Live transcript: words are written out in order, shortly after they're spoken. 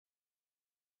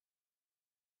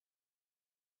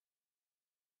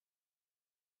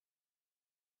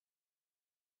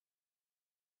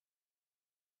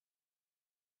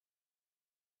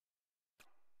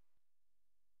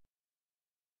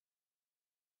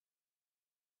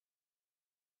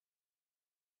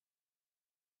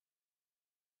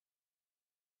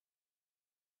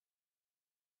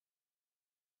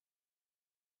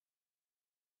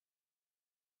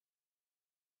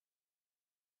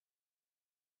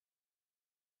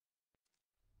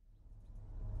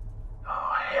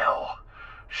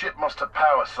ship must have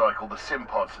power cycled the sim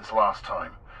pod since last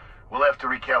time. We'll have to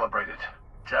recalibrate it.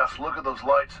 Just look at those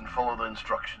lights and follow the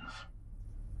instructions.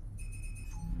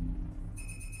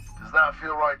 Does that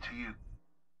feel right to you?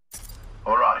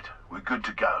 Alright, we're good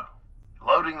to go.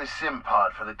 Loading the sim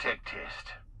pod for the tech test.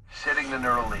 Setting the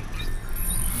neural link.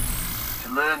 To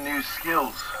learn new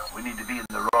skills, we need to be in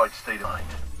the right state of mind.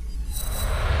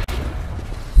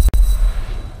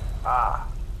 Ah,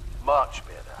 much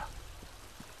better.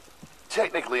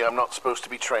 Technically, I'm not supposed to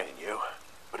be training you,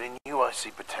 but in you I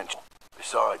see potential.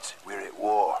 Besides, we're at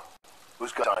war.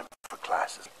 Who's got time for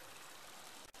classes?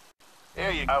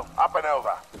 Here you go, up and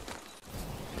over.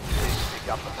 Pick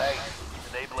up the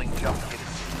base, enabling jump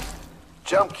kits.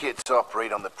 Jump kits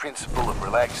operate on the principle of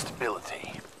relaxed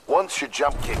stability. Once your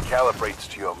jump kit calibrates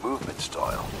to your movement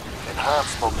style,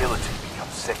 enhanced mobility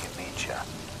becomes second nature.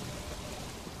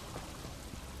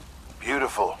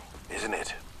 Beautiful, isn't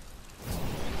it?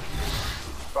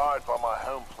 Inspired by my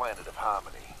home planet of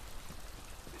Harmony.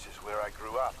 This is where I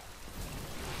grew up.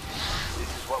 This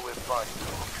is what we're fighting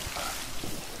for.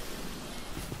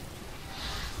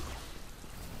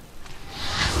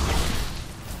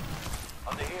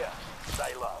 Under here,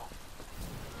 stay low.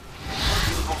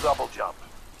 Beautiful double jump.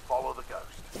 Follow the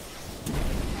ghost.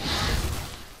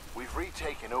 We've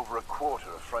retaken over a quarter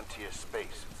of frontier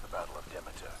space since the Battle of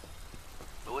Demeter.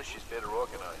 Militia's better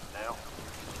organized now.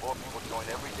 More people join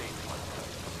every day to fight.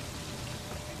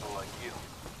 People like you.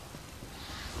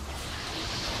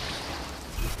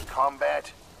 In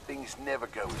combat, things never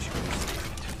go as you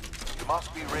expect. You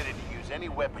must be ready to use any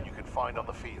weapon you can find on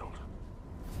the field.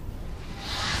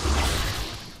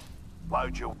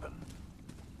 Load your weapon.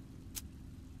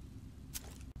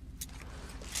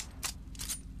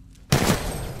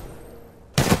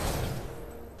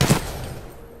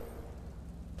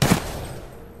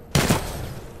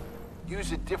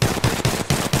 Use it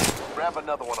differently. Grab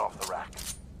another one off the rack.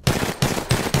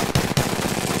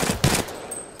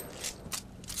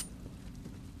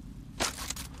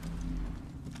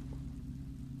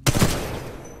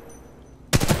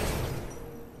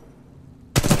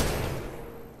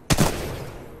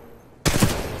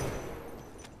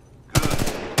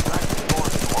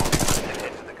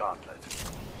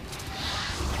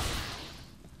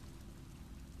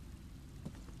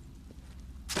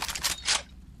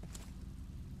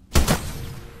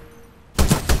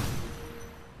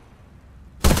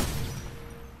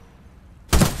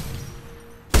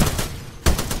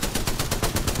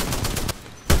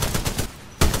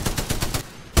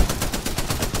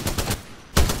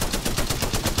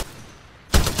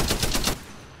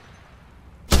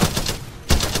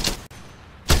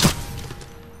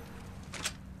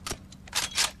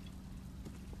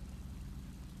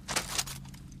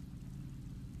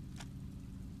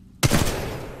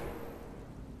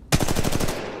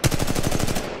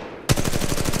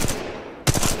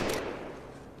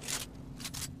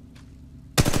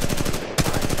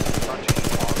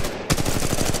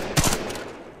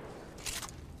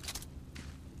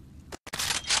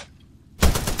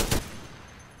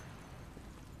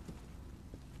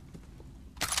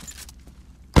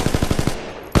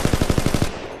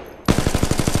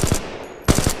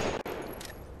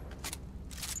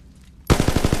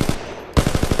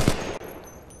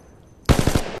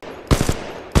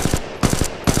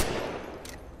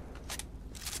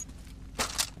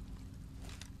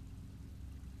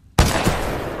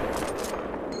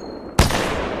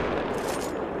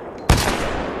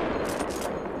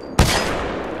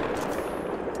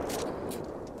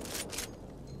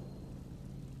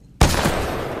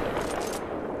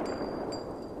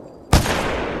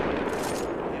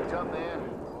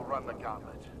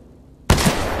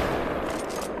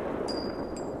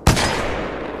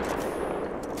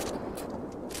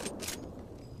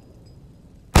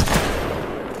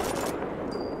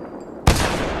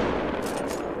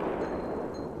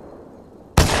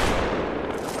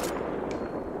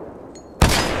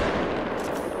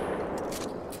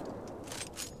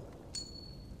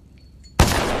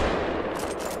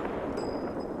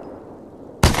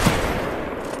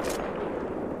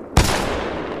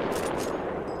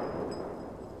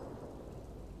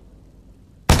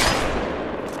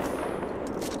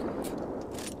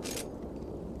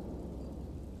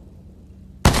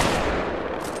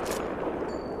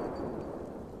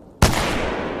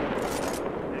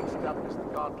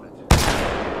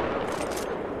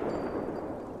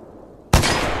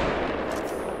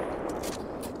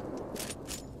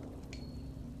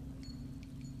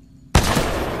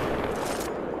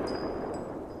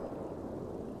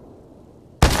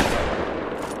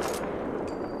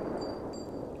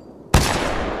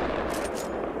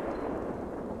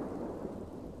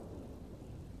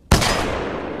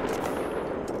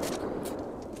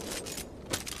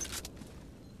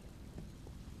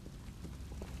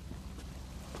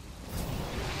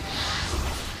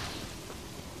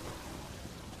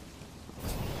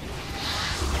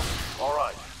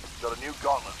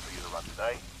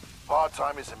 Part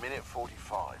time is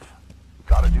 1:45.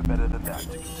 Gotta do better than that to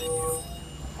continue.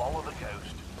 Follow the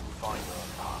ghost and find our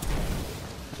path.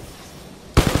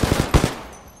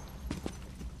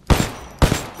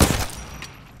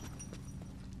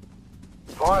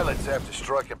 Pilots have to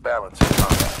strike a balance in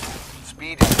combat.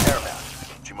 Speed is paramount,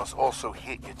 but you must also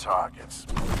hit your targets.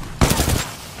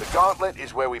 The gauntlet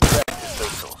is where we practice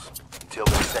those skills until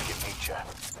they're second nature.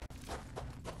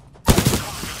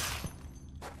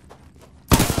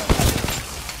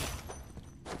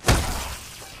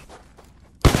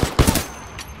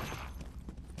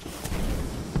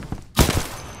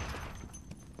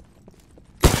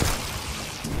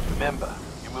 Remember,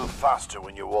 you move faster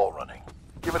when you're wall running.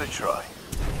 Give it a try.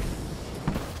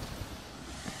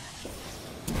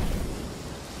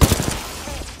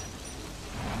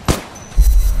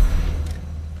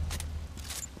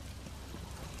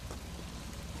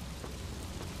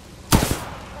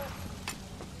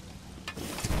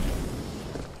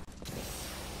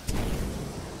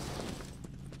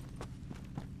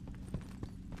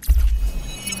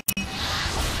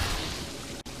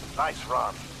 Nice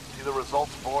run. See the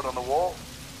results board on the wall?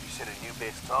 You set a new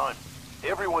best time.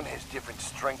 Everyone has different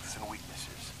strengths and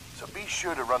weaknesses, so be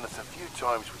sure to run this a few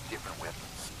times with different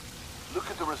weapons. Look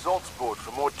at the results board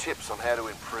for more tips on how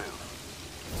to improve.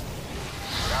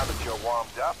 Now that you're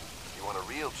warmed up, if you want a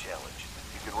real challenge,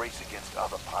 you can race against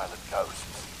other pilot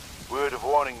ghosts. Word of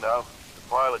warning though, the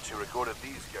pilots who recorded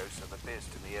these ghosts are the best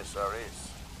in the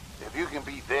SRS. If you can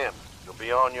beat them, you'll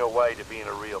be on your way to being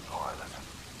a real pilot.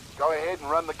 Go ahead and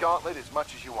run the gauntlet as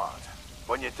much as you want.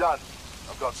 When you're done,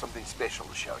 I've got something special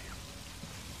to show you.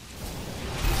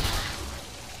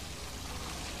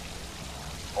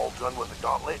 All done with the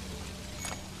gauntlet?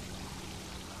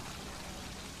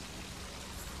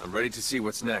 I'm ready to see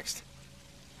what's next.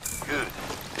 Good.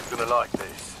 You're gonna like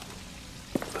this.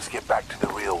 Let's get back to the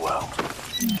real world.